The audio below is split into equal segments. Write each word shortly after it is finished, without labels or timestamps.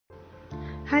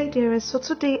Hi dearest, so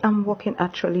today I'm working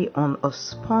actually on a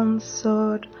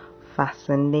sponsored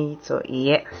Fascinator.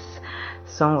 Yes,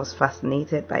 song was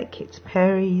Fascinated by Katy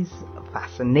Perry's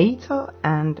Fascinator,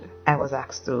 and I was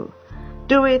asked to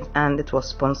do it, and it was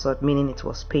sponsored, meaning it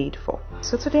was paid for.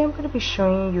 So today I'm going to be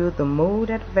showing you the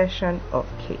molded version of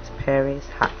Katy Perry's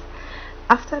hat.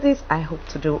 After this, I hope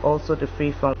to do also the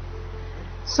freeform.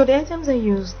 So the items I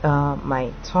used are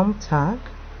my thumb tag,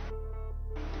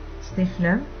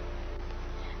 stiffener.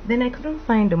 Then I couldn't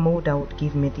find a mold that would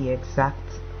give me the exact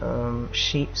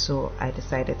shape, so I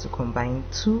decided to combine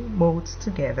two molds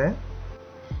together.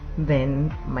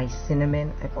 Then my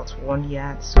cinnamon, I bought 1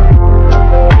 yard. So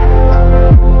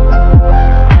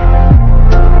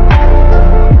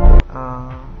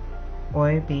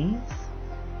oil beads,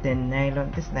 then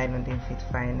nylon. This nylon didn't fit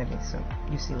finally, so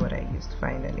you see what I used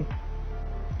finally.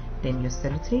 Then your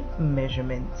sellotape,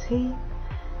 measurement tape,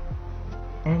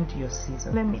 and your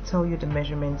scissors. Let me tell you the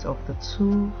measurements of the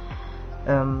two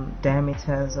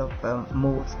diameters of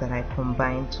molds that I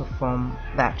combined to form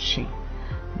that shape.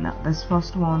 Now this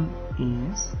first one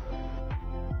is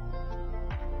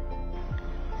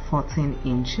 14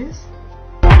 inches.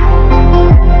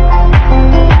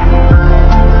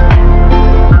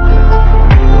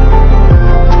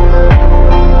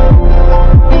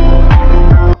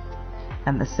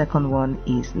 And the second one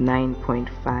is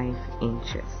 9.5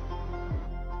 inches.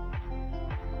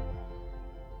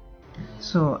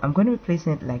 So I'm going to be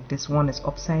placing it like this. One is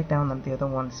upside down and the other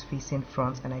one is facing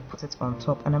front, and I put it on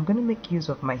top, and I'm going to make use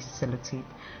of my sellotape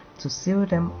to seal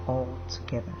them all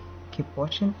together. Keep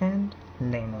watching and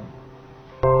learning.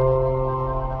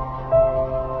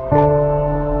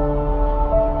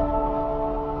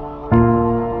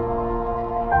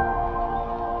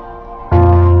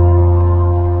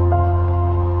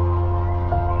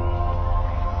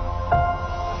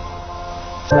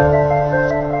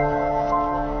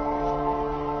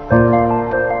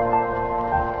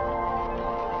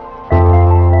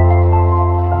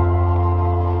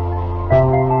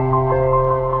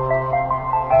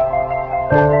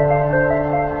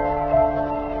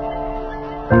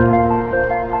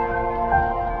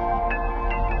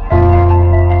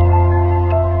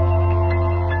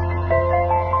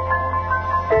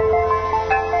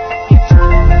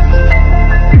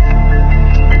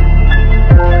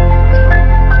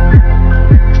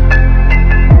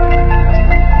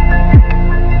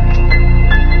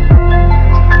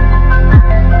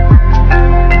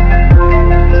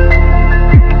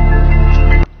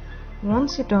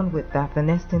 Once you're done with that, the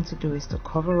next thing to do is to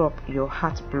cover up your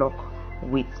hat block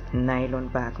with nylon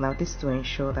bag. Now this is to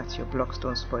ensure that your blocks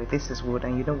don't spoil. This is wood,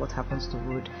 and you know what happens to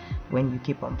wood when you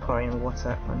keep on pouring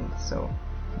water on it. So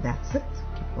that's it.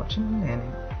 Keep watching and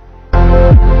learning.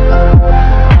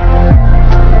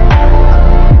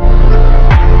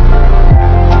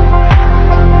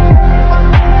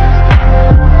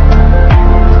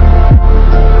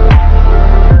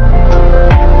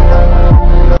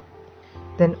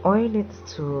 Then oil it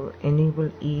to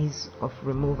enable ease of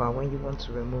removal when you want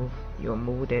to remove your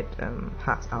molded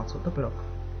hat out of the block.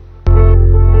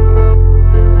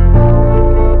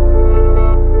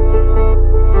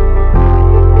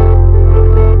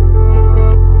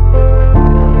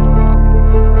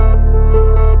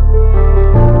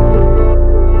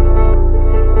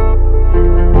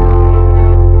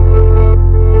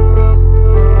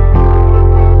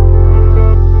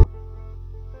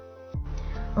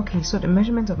 Okay, so the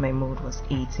measurement of my mold was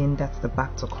 18. That's the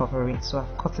back to cover it, so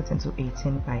I've cut it into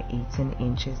 18 by 18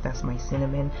 inches. That's my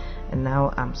cinnamon, and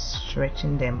now I'm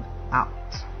stretching them out.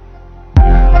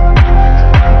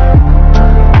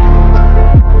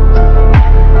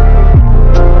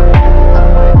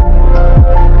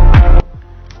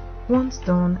 Once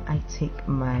done, I take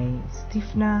my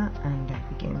stiffener and I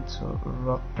begin to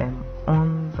rub them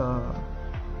on the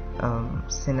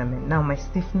cinnamon. Now my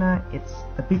stiffener, it's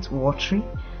a bit watery,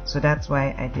 so that's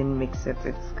why I didn't mix it.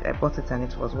 I bought it and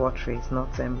it was watery. It's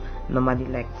not normally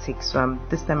like thick, so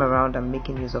this time around I'm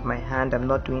making use of my hand. I'm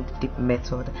not doing the dip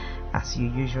method as you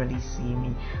usually see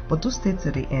me, but do stay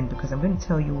to the end because I'm going to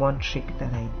tell you one trick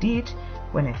that I did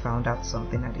when I found out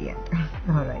something at the end.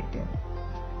 Alright then.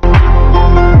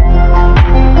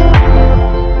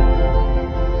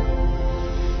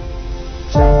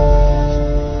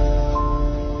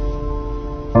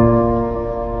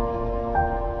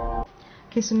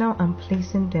 Okay, so now I'm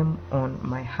placing them on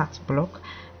my hat block,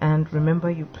 and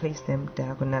remember you place them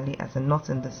diagonally as in not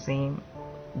in the same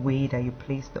way that you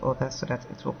place the other, so that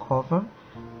it will cover.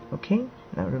 Okay,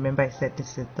 now remember I said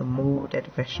this is the molded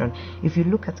version. If you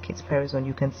look at Katy Perry's one,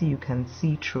 you can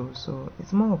see through, so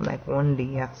it's more of like one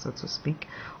layer, so to speak,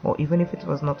 or even if it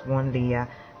was not one layer,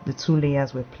 the two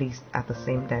layers were placed at the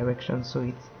same direction, so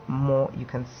it's more, you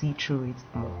can see through it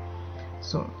more.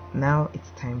 So now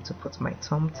it's time to put my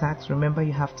thumbtacks. Remember,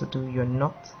 you have to do your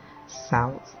north,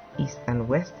 south, east and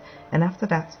west, and after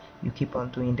that you keep on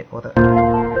doing the other.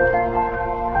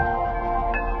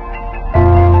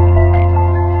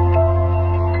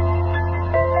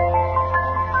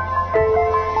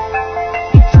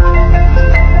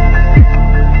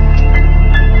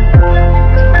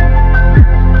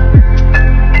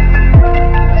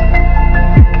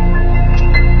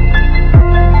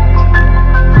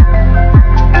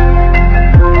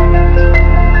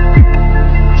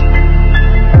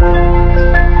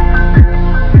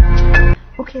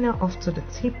 Now off to the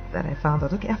tip that I found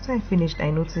out. Okay, after I finished,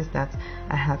 I noticed that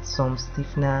I had some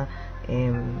stiffener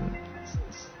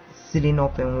sealing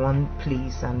up in one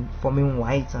place and forming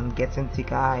white and getting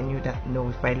thicker. I knew that no,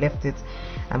 if I left it,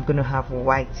 I'm gonna have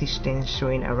whitish things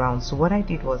showing around. So what I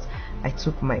did was I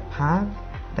took my pad,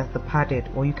 that's the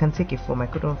padded, or you can take a foam. I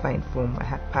couldn't find foam, I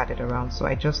had padded around, so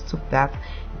I just took that,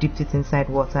 dipped it inside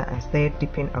water and started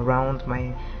dipping around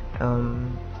my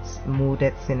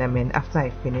molded cinnamon. After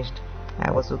I finished, I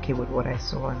was okay with what I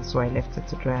saw, and so I left it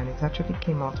to dry, and it actually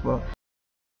came out well.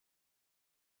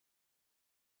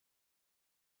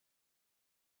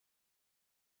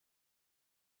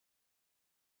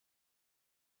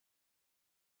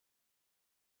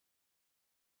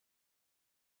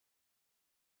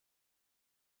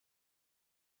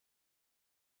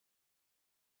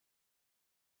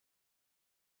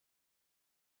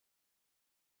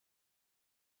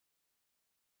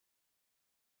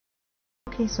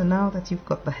 Okay, so now that you've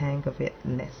got the hang of it,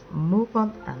 let's move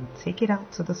on and take it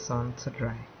out to the sun to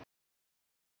dry.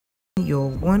 Your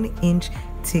 1-inch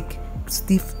thick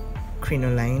stiff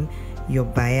crinoline, your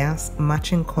bias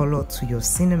matching color to your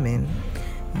cinnamon,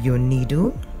 your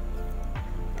needle.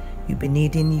 You'll be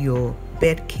needing your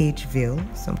bed cage veil,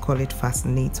 some call it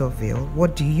Fascinator veil.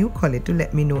 What do you call it? Do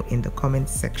let me know in the comment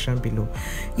section below.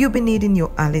 You'll be needing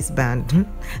your Alice band.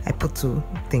 I put 2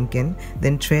 thinking,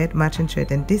 then thread, matching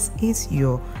thread, and this is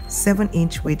your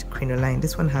 7-inch weight crinoline.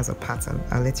 This one has a pattern.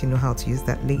 I'll let you know how to use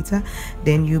that later.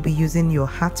 Then you'll be using your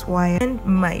hat wire and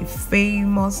my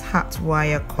famous hat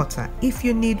wire cutter. If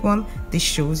you need one, this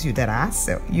shows you that I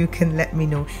sell. You can let me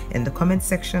know in the comment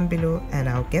section below and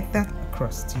I'll get that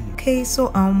across to you. Okay, so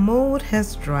our mold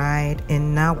has dried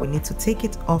and now we need to take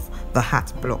it off the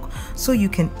hat block. So you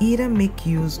can either make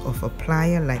use of a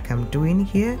plier like I'm doing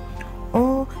here,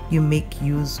 or you make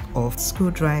use of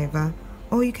screwdriver,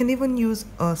 or you can even use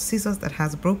a scissors that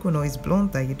has broken or is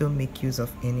blunt that you don't make use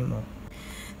of anymore.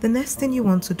 The next thing you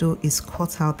want to do is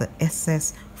cut out the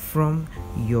excess from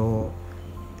your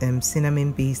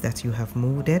cinnamon base that you have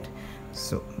molded.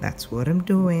 So that's what I'm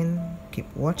doing.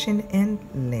 Keep watching and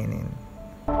learning.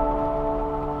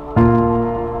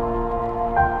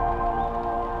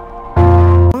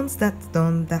 Once that's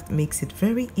done, that makes it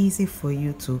very easy for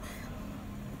you to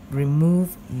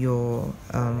remove your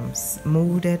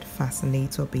molded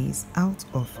fascinator base out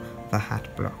of the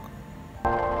hat block.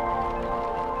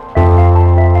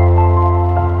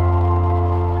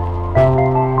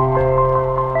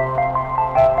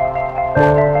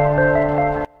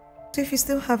 So if you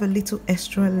still have a little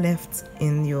extra left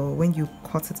in your, when you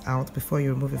cut it out before you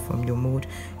remove it from your mold,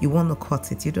 you want to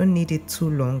cut it. You don't need it too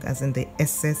long, as in the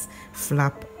excess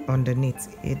flap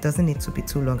underneath. It doesn't need to be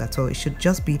too long at all. It should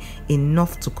just be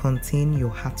enough to contain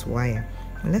your hat wire,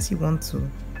 unless you want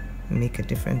to make a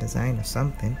different design or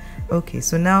something. Okay,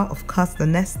 so now of course the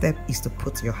next step is to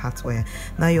put your hat wire.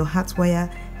 Now your hat wire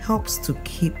helps to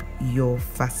keep your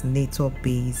fascinator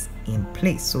base in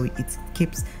place, so it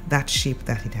keeps that shape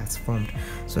that it has formed.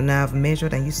 So now I've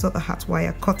measured and you saw the hat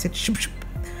wire, cut it, shoop, shoop.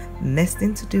 Next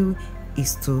thing to do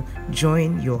is to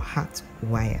join your hat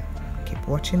wire. Keep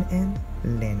watching and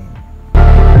learning.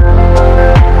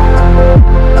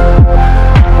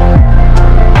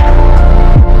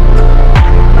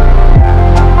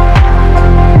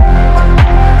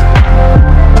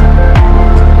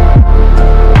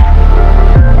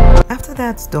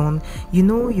 That's done, you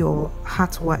know your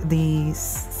hat wire, the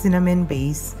cinnamon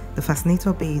base, the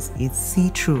fascinator base is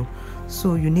see-through,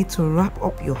 so you need to wrap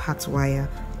up your hat wire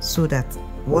so that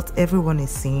what everyone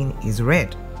is seeing is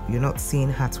red. You're not seeing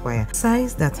hat wire.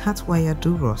 Besides that, hat wire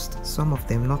do rust, some of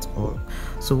them, not all.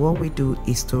 So what we do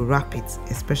is to wrap it,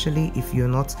 especially if you're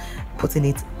not putting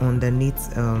it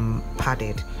underneath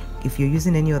padded. If you're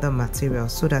using any other material,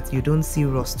 so that you don't see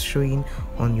rust showing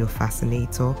on your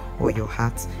fascinator or your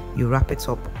hat, you wrap it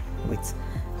up with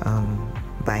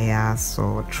bias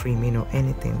or trimming or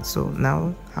anything. So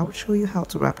now I'll show you how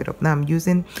to wrap it up. Now I'm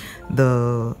using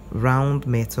the round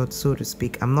method, so to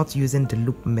speak. I'm not using the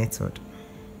loop method.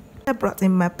 I brought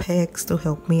in my pegs to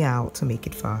help me out to make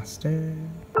it faster.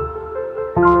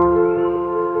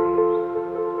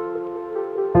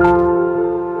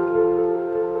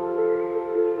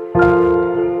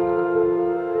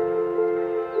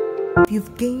 If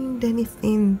you've gained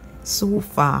anything so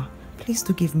far, please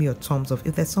do give me a thumbs up.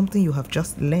 If there's something you have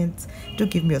just learnt, do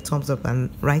give me a thumbs up and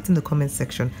write in the comment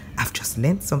section, I've just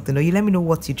learnt something, or you let me know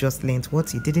what you just learnt,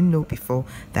 what you didn't know before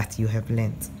that you have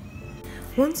learnt.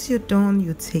 Once you're done,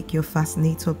 you take your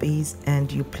fascinator base and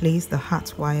you place the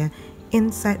heart wire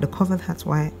inside the covered heart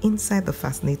wire inside the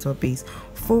fascinator base.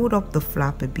 Fold up the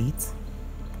flap a bit.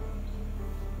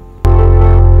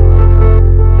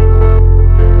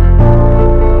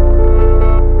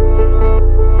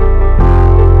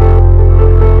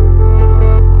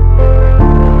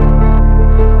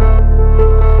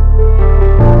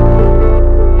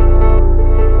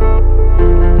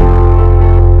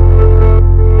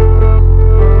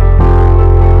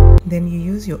 Then you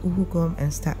use your uhu gum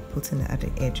and start putting it at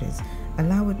the edges.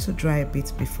 Allow it to dry a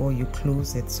bit before you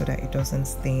close it so that it doesn't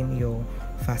stain your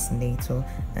fascinator.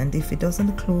 And if it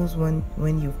doesn't close when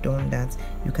you've done that,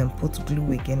 you can put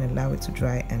glue again, allow it to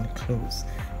dry and close.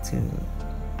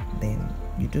 Then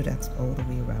you do that all the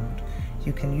way around.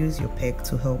 You can use your peg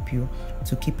to help you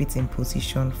to keep it in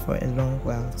position for a long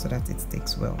while so that it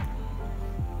sticks well.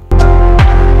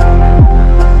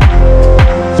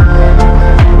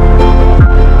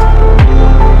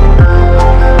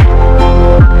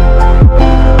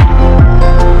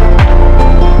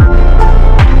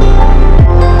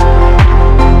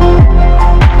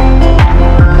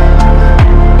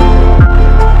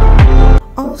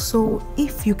 So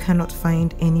if you cannot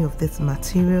find any of these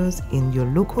materials in your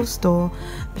local store,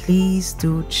 please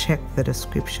do check the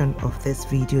description of this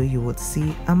video. You would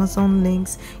see Amazon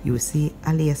links, you will see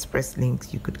AliExpress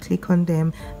links. You could click on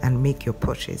them and make your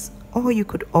purchase, or you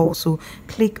could also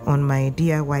click on my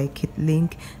DIY kit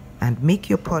link and make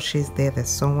your purchase there. There's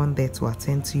someone there to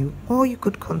attend to you, or you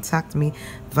could contact me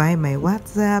via my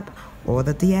WhatsApp or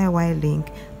the DIY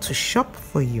link to shop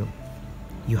for you.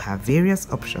 You have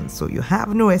various options, so you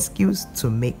have no excuse to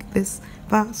make this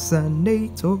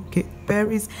Fascinator Kate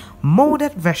Perry's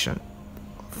molded version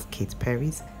of Kate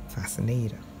Perry's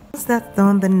Fascinator. Once that's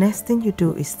done, the next thing you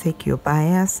do is take your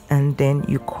bias and then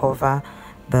you cover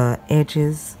the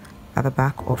edges at the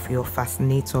back of your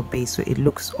fascinator base so it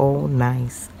looks all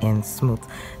nice and smooth.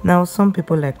 Now some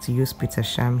people like to use Peter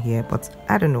Sham here, but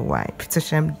I don't know why. Peter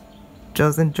Sham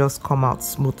doesn't just come out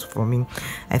smooth for me.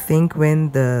 I think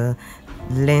when the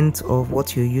length of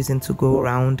what you're using to go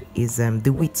around is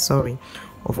the width, sorry,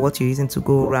 of what you're using to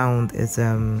go around is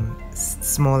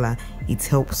smaller,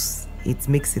 it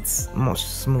makes it much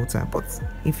smoother. But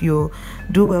if you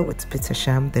do well with Peter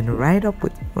Sham, then ride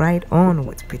on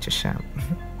with Peter Sham.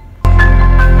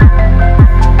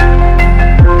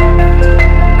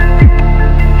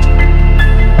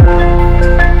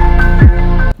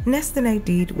 Next thing I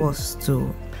did was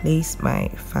to place my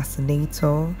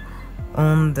fascinator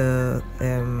on the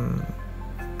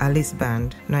Alice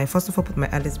band. Now I first of all put my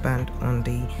Alice band on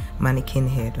the mannequin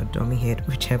head or dummy head,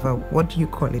 whichever, what do you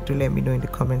call it? Do let me know in the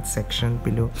comment section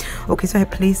below. Okay, so I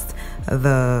placed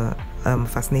the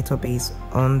fascinator base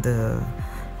on the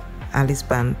Alice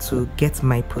band to get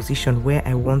my position where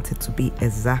I want it to be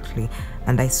exactly,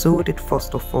 and I sewed it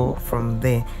first of all from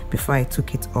there before I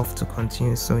took it off to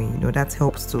continue sewing. You know, that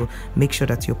helps to make sure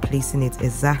that you're placing it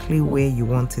exactly where you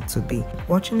want it to be.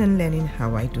 Watching and learning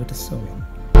how I do the sewing.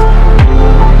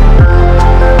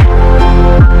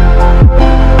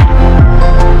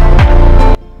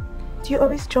 Do you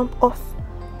always jump off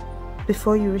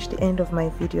before you reach the end of my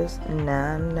videos?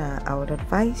 Nah, I would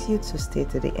advise you to stay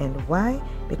to the end. Why?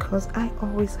 Because I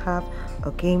always have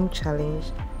a game challenge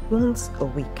once a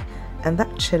week, and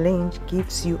that challenge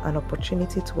gives you an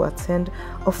opportunity to attend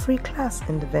a free class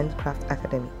in the Ventcraft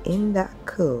Academy. Ain't that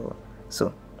cool?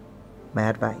 So my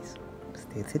advice,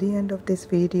 stay to the end of this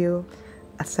video.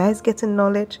 Aside getting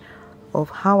knowledge of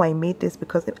how I made this,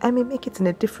 because I may make it in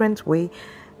a different way,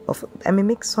 I may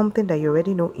make something that you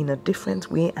already know in a different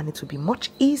way, and it will be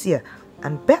much easier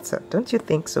and better. Don't you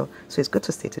think so? So it's good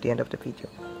to stay to the end of the video.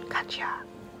 Gotcha.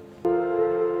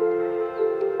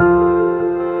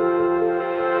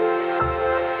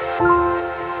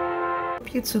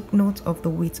 Hope you took note of the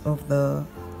width of the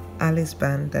Alice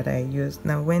band that I used.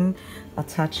 Now when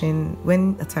attaching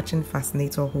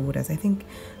fascinator holders, I think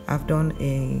I've done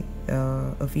a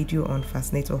video on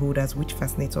fascinator holders, which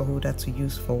fascinator holder to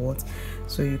use for what,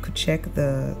 so you could check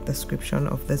the description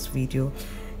of this video.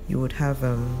 You would have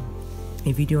a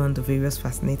video on the various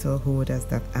fascinator holders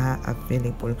that are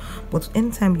available. But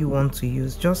anytime you want to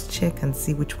use, just check and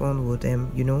see which one would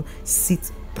you know,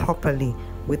 sit properly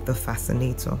with the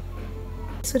Fascinator.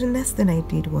 So the next thing I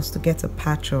did was to get a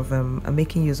patch of I'm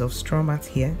making use of straw mat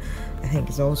here. I think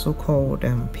it's also called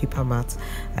paper mat.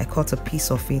 I cut a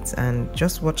piece of it and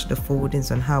just watched the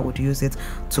foldings on how I would use it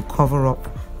to cover up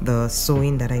the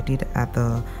sewing that I did at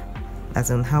the, as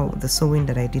in how the sewing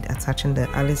that I did attaching the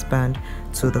Alice band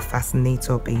to the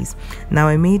Fascinator base. Now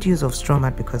I made use of straw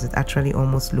mat because it actually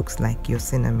almost looks like your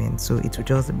cinnamon, so it will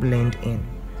just blend in.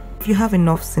 If you have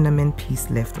enough cinnamon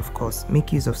piece left, of course,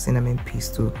 make use of cinnamon piece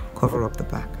to cover up the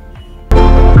back.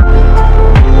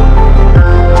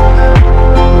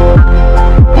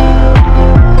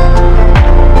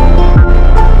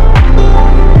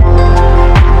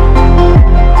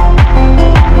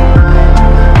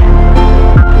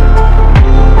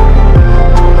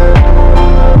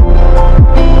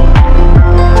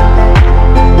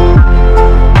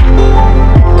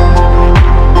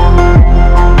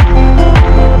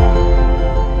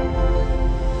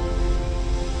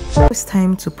 It's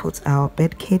time to put our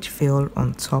bed cage veil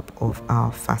on top of our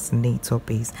Fascinator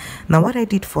base. Now what I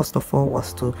did first of all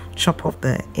was to chop off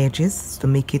the edges to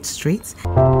make it straight.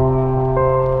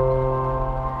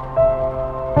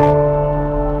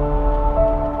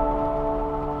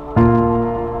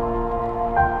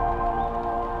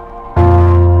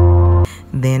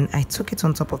 Then I took it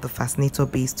on top of the Fascinator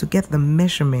base to get the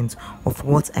measurement of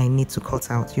what I need to cut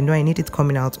out. You know, I need it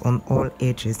coming out on all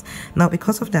edges. Now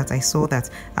because of that, I saw that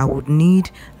I would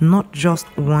need not just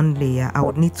one layer, I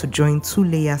would need to join 2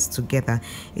 layers together.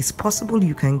 It's possible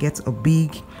you can get a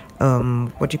big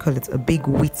what you call it, a big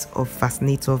width of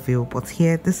Fascinator veil, but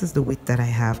here this is the width that I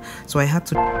have, so I had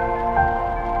to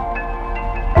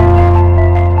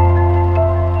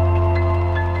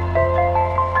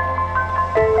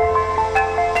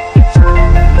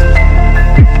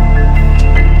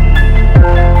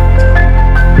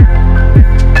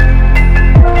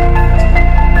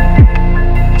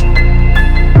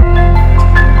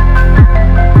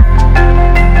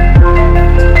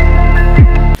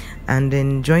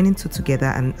joining 2 together,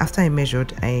 and after I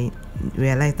measured, I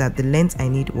realized that the length I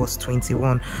need was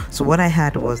 21. So what I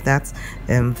had was that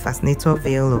Fascinator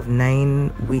veil of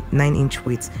 9-inch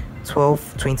width,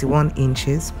 21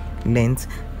 inches length.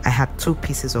 I had 2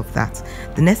 pieces of that.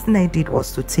 The next thing I did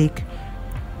was to take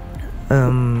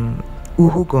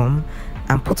uhu gum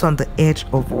and put on the edge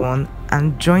of one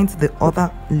and joined the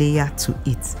other layer to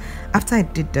it. After I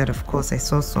did that, of course, I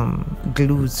saw some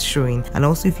glues showing, and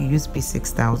also if you use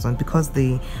B6000, because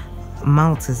the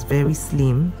mouth is very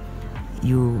slim,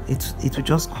 it will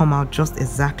just come out just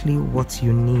exactly what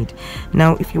you need.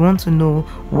 Now if you want to know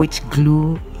which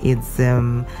glue is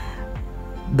the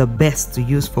best to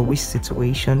use for which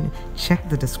situation, check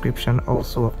the description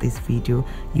also of this video.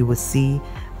 You will see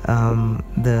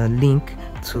the link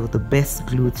to the best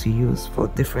glue to use for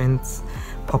different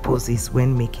purposes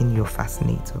when making your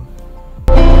Fascinator.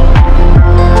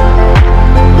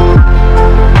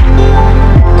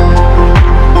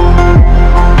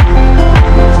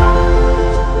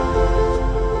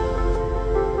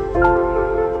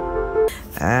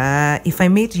 If I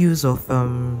made use of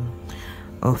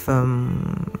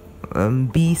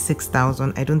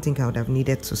B6000, I don't think I would have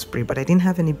needed to spray, but I didn't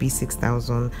have any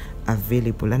B6000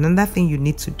 available. And another thing you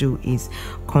need to do is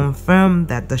confirm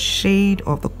that the shade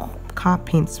of the car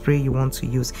paint spray you want to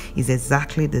use is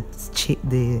exactly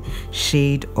the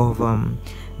shade of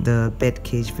the bed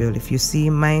cage veil. If you see,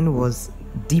 mine was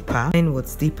deeper,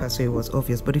 so it was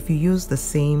obvious, but if you use the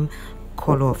same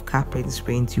color of car paint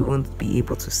spray, you won't be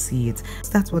able to see it.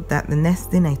 So that's what that. The next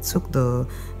thing, I took the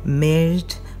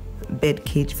merged bed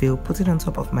cage veil, put it on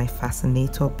top of my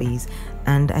Fascinator base,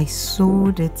 and I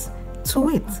sewed it to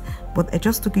it. But I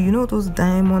just took, you know, those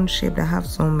diamond shape that have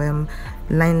some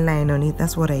line on it.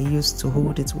 That's what I used to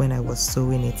hold it when I was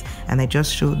sewing it, and I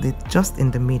just showed it just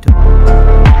in the middle.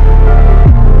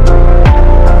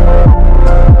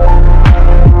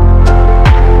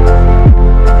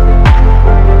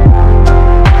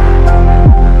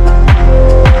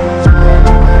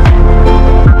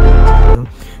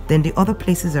 Then the other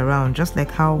places around, just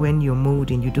like how when you're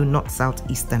molding you do north, south,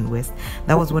 east and west,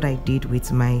 that was what I did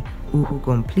with my uhu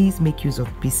gum. Please make use of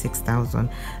B6000.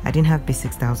 I didn't have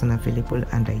B6000 available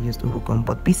and I used uhu gum,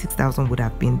 but B6000 would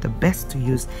have been the best to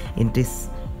use in this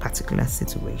particular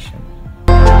situation.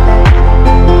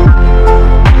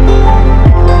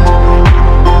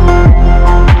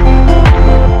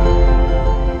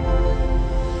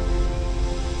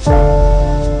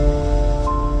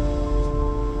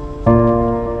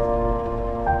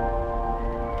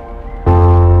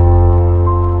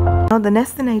 Now the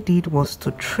next thing I did was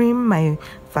to trim my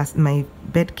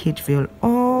bed cage veil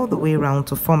all the way around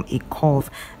to form a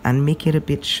curve and make it a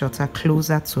bit shorter,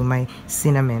 closer to my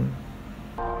cinnamon.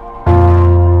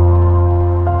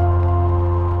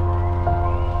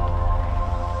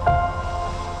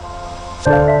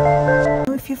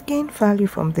 If you've gained value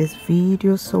from this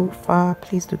video so far,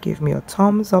 please do give me a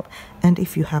thumbs up, and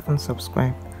if you haven't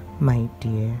subscribed, my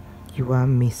dear, you are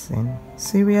missing.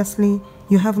 Seriously,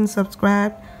 you haven't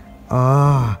subscribed?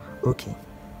 Okay,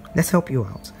 let's help you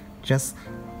out. Just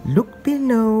look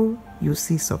below, you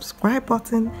see subscribe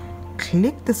button,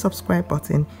 click the subscribe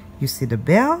button, you see the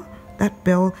bell. That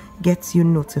bell gets you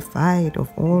notified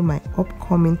of all my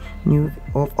upcoming new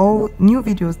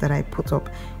videos that I put up.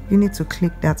 You need to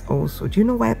click that also. Do you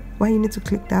know why you need to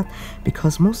click that?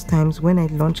 Because most times when I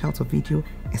launch out a video,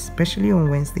 especially on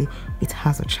Wednesday, it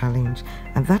has a challenge,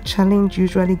 and that challenge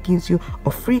usually gives you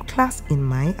a free class in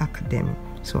my academy.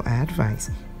 So I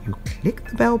advise you click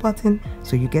the bell button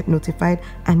so you get notified,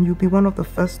 and you'll be one of the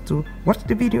first to watch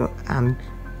the video and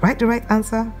write the right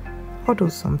answer. Although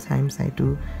sometimes I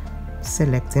do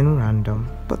selecting random,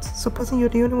 but supposing you're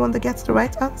the only one that gets the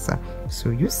right answer, so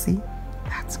you see,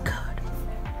 that's good.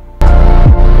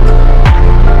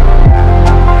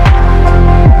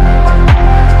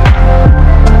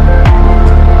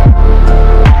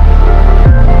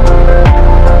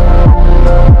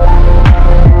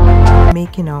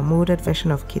 Making our molded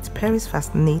version of Katy Perry's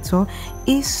Fascinator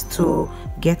is to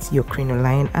get your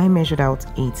crinoline. I measured out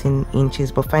 18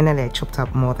 inches, but finally I chopped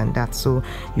up more than that, so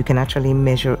you can actually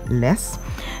measure less.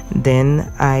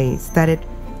 Then I started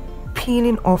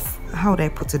peeling off, how do I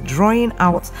put it, drawing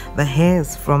out the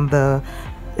hairs from the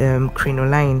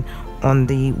crinoline on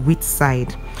the width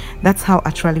side. That's how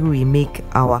actually we make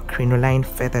our crinoline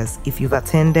feathers. If you've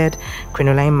attended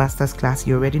crinoline masters class,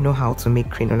 you already know how to make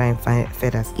crinoline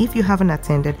feathers. If you haven't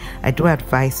attended, I do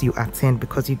advise you attend,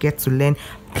 because you get to learn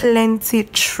plenty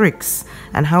tricks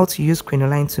and how to use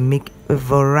crinoline to make a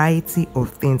variety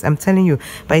of things. I'm telling you,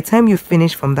 by the time you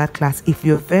finish from that class, if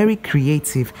you're very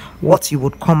creative, what you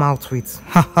would come out with,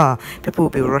 people will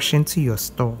be rushing to your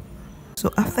store.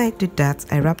 So after I did that,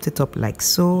 I wrapped it up like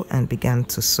so and began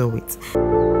to sew it.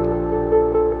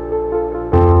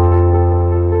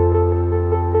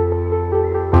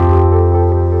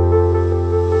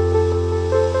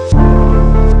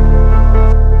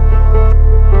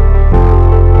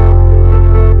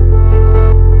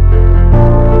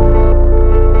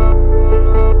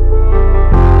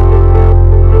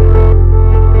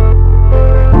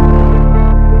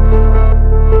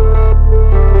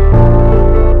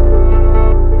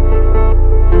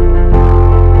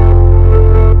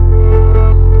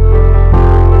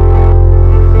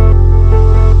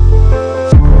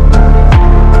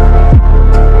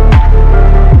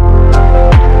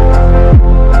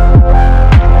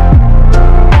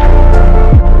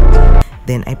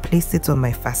 Then I placed it on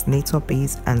my fascinator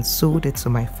base and sewed it to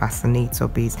my fascinator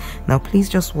base. Now please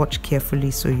just watch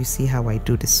carefully so you see how I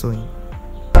do the sewing.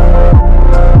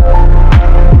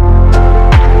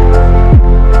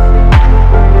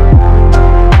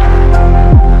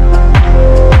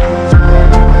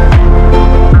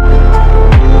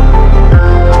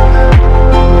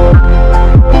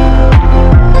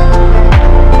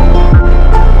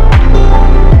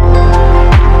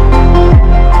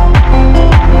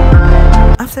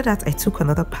 After that, I took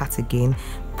another part again,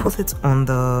 put it on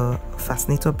the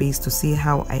fascinator base to see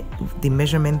how the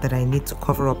measurement that I need to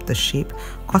cover up the shape,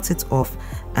 cut it off,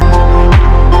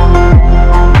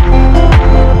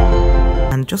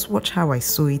 and just watch how I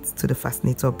sew it to the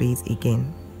fascinator base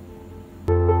again.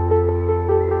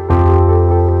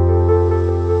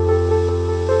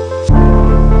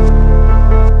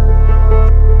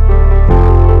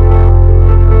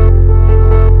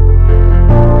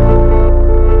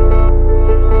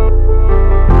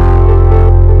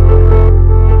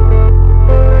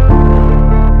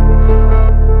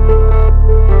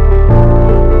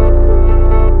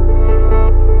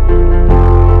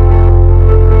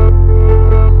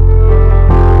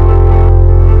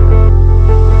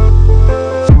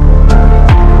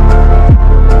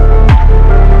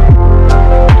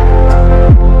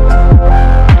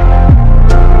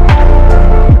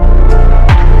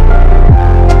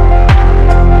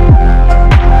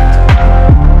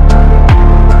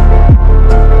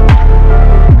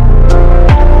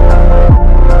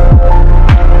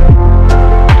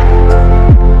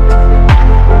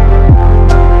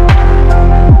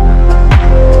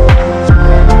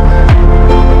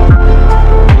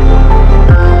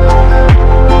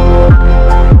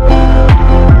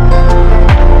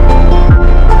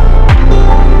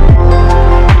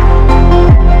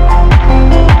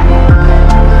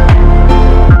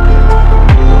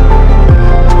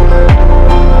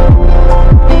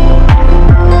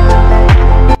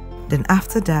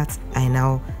 after that I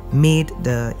now made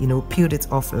the, peeled it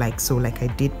off like so, like I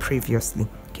did previously.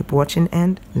 Keep watching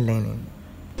and learning.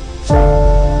 Once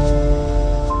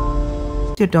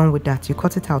you're done with that, you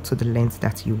cut it out to the length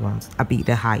that you want,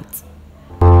 the height.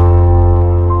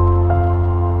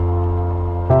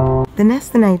 The next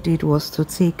thing I did was to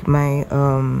take my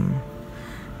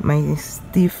my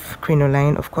stiff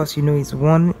crinoline. Of course, it's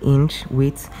 1 inch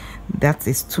width, that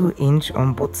is 2 inch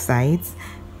on both sides,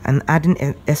 and adding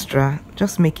extra,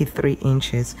 just make it 3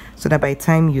 inches so that by the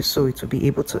time you sew it will be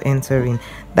able to enter in.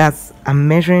 I'm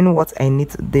measuring what I need,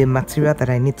 the material that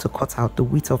I need to cut out, the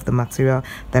width of the material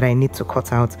that I need to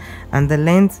cut out, and the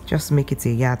length, just make it a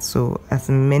yard, so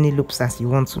as many loops as you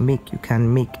want to make, you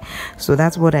can make. So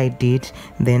that's what I did.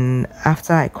 Then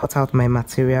after I cut out my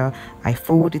material, I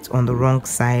fold it on the wrong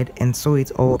side and sew it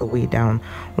all the way down.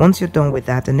 Once you're done with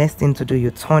that, the next thing to do,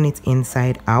 you turn it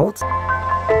inside out.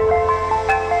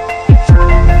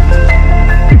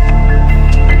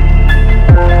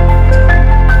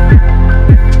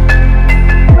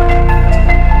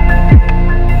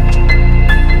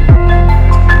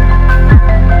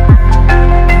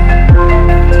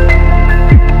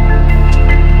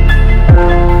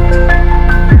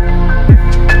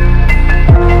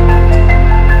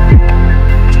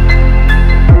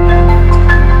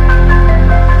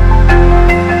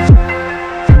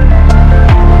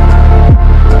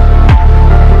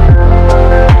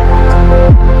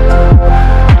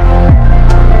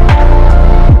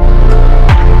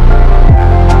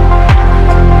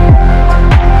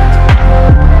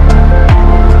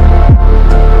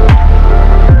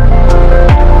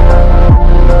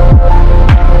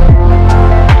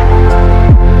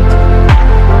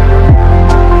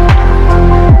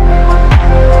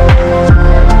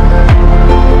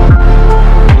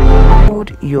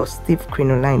 Your stiff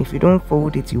crinoline, if you don't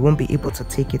fold it, you won't be able to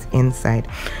take it inside.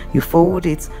 You fold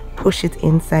it, push it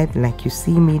inside like you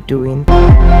see me doing.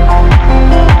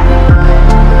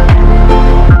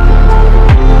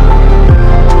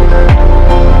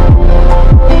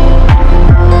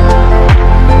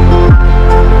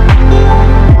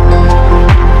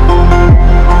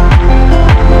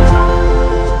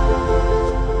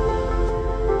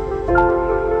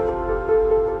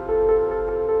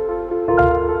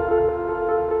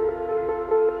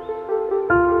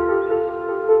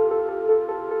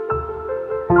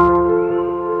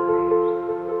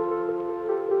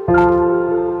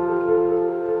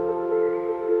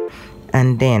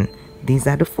 And then these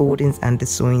are the foldings and the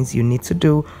sewings you need to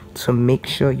do to make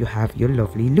sure you have your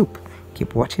lovely loop.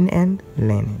 Keep watching and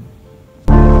learning.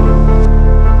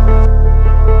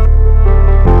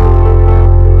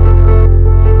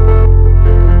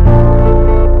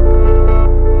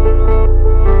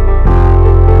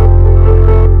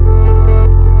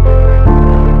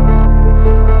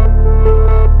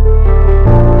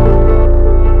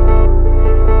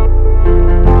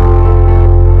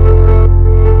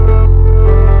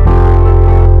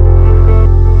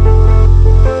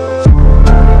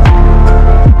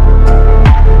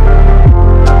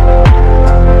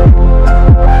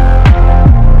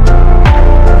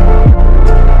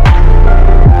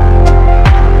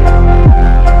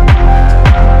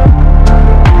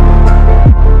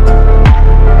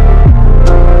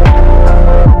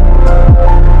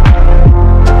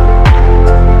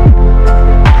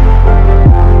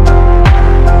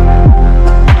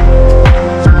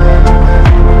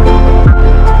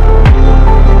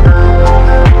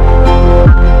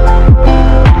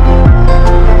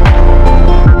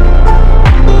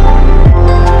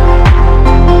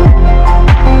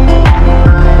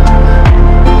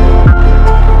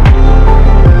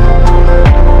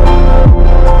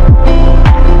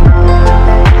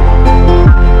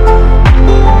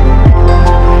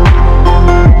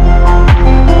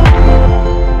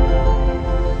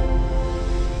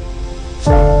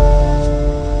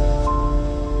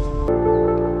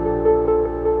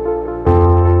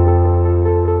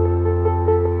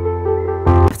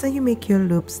 Make your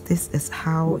loops. This is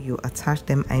how you attach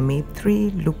them. I made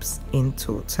 3 loops in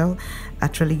total.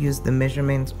 Actually used the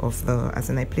measurement of the, as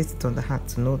in I placed it on the hat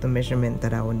to know the measurement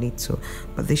that I will need to,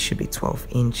 but this should be 12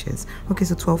 inches. Okay,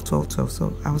 so 12, 12, 12,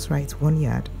 so I was right, 1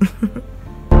 yard.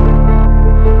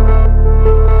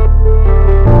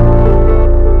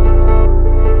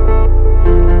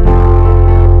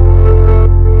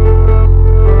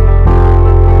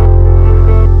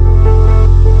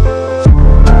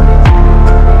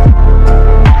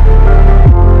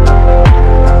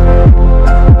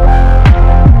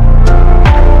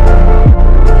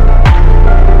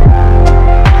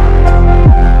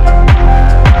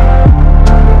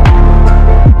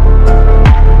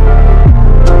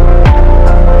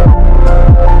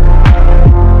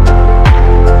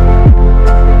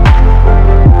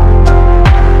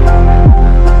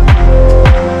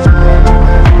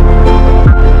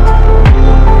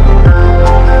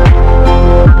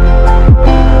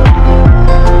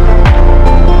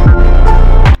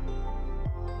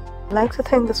 I'd like to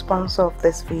thank the sponsor of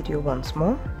this video once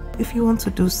more. If you want to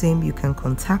do same, you can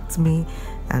contact me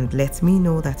and let me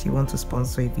know that you want to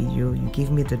sponsor a video. You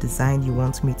give me the design you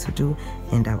want me to do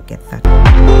and I'll get that.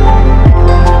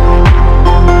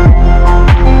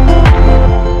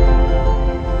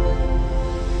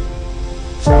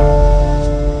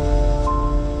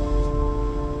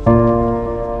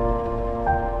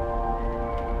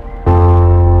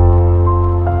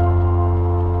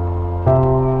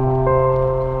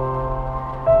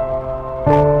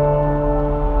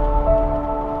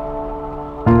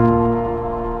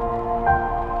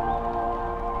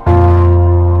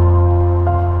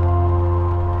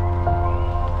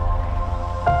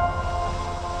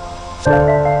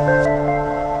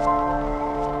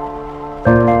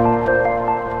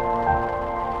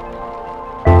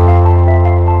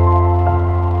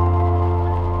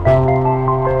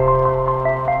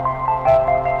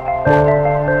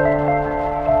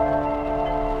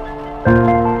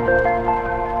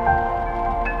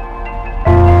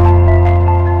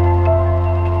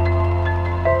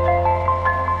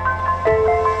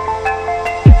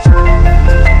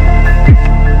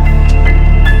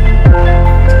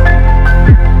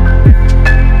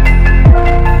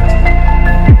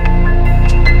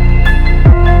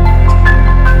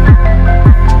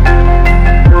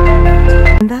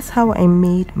 How I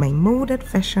made my molded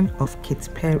version of Katy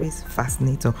Perry's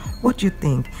Fascinator. What do you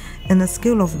think? In a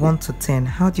scale of 1 to 10,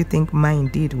 how do you think mine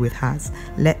did with hers?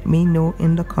 Let me know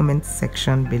in the comment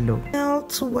section below. Now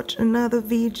to watch another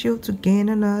video to gain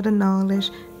another knowledge,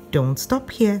 don't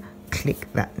stop here,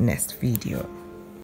 click that next video.